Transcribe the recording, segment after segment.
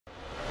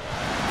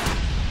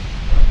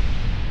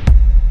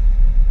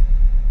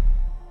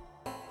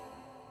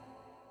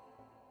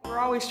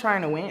always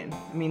trying to win.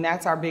 I mean,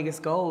 that's our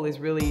biggest goal, is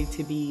really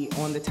to be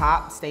on the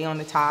top, stay on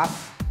the top.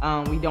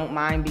 We don't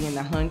mind being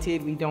the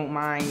hunted. We don't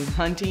mind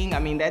hunting. I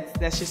mean,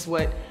 that's just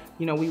what,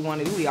 you know, we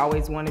want to do. We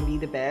always want to be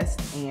the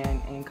best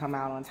and come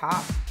out on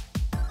top.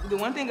 The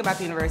one thing about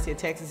the University of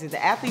Texas is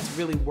the athletes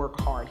really work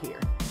hard here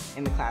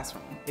in the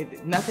classroom.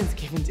 Nothing's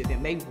given to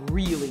them. They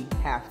really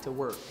have to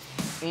work.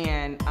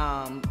 And,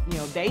 you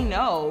know, they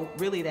know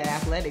really that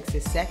athletics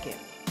is second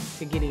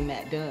to getting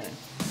that done.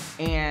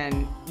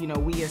 And, you know,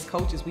 we as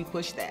coaches, we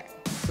push that.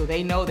 So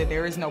they know that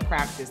there is no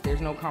practice, there's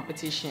no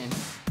competition,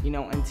 you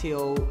know,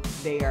 until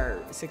they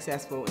are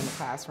successful in the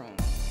classroom.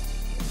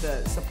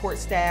 The support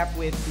staff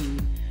with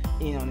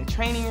the, you know, the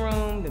training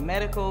room, the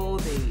medical,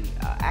 the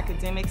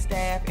academic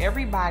staff,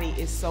 everybody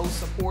is so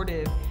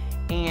supportive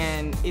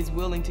and is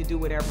willing to do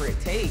whatever it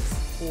takes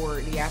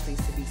for the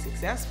athletes to be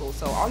successful.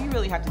 So all you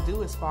really have to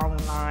do is fall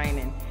in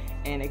line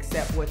and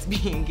accept what's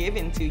being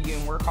given to you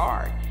and work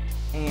hard.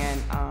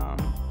 And,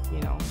 you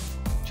know,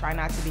 try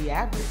not to be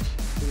average,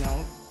 you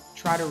know,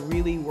 try to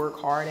really work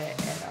hard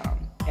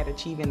at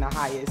achieving the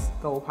highest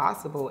goal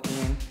possible,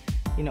 and,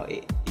 you know,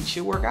 it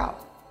should work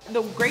out.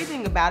 The great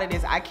thing about it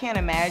is I can't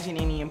imagine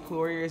any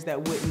employers that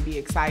wouldn't be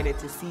excited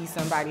to see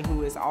somebody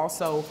who is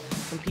also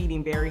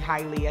competing very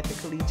highly at the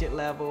collegiate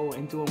level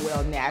and doing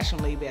well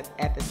nationally, but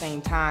at the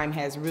same time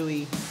has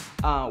really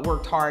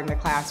worked hard in the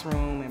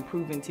classroom and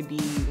proven to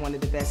be one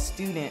of the best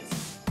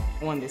students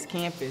on this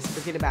campus.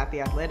 Forget about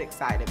the athletic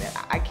side of it.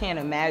 I can't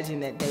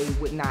imagine that they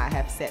would not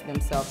have set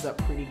themselves up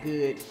pretty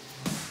good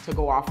to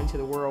go off into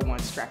the world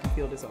once track and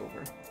field is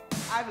over.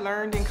 I've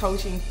learned in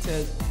coaching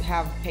to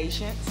have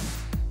patience.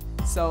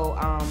 So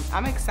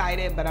I'm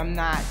excited, but I'm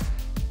not,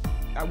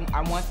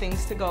 I want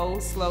things to go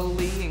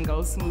slowly and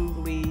go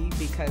smoothly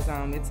because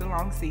it's a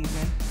long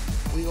season.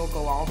 We will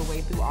go all the way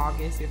through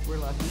August if we're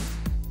lucky.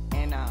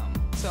 And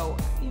so,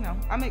 you know,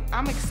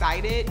 I'm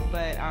excited,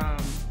 but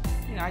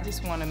you know, I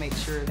just want to make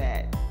sure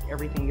that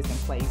everything is in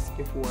place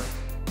before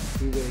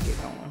we really get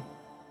going.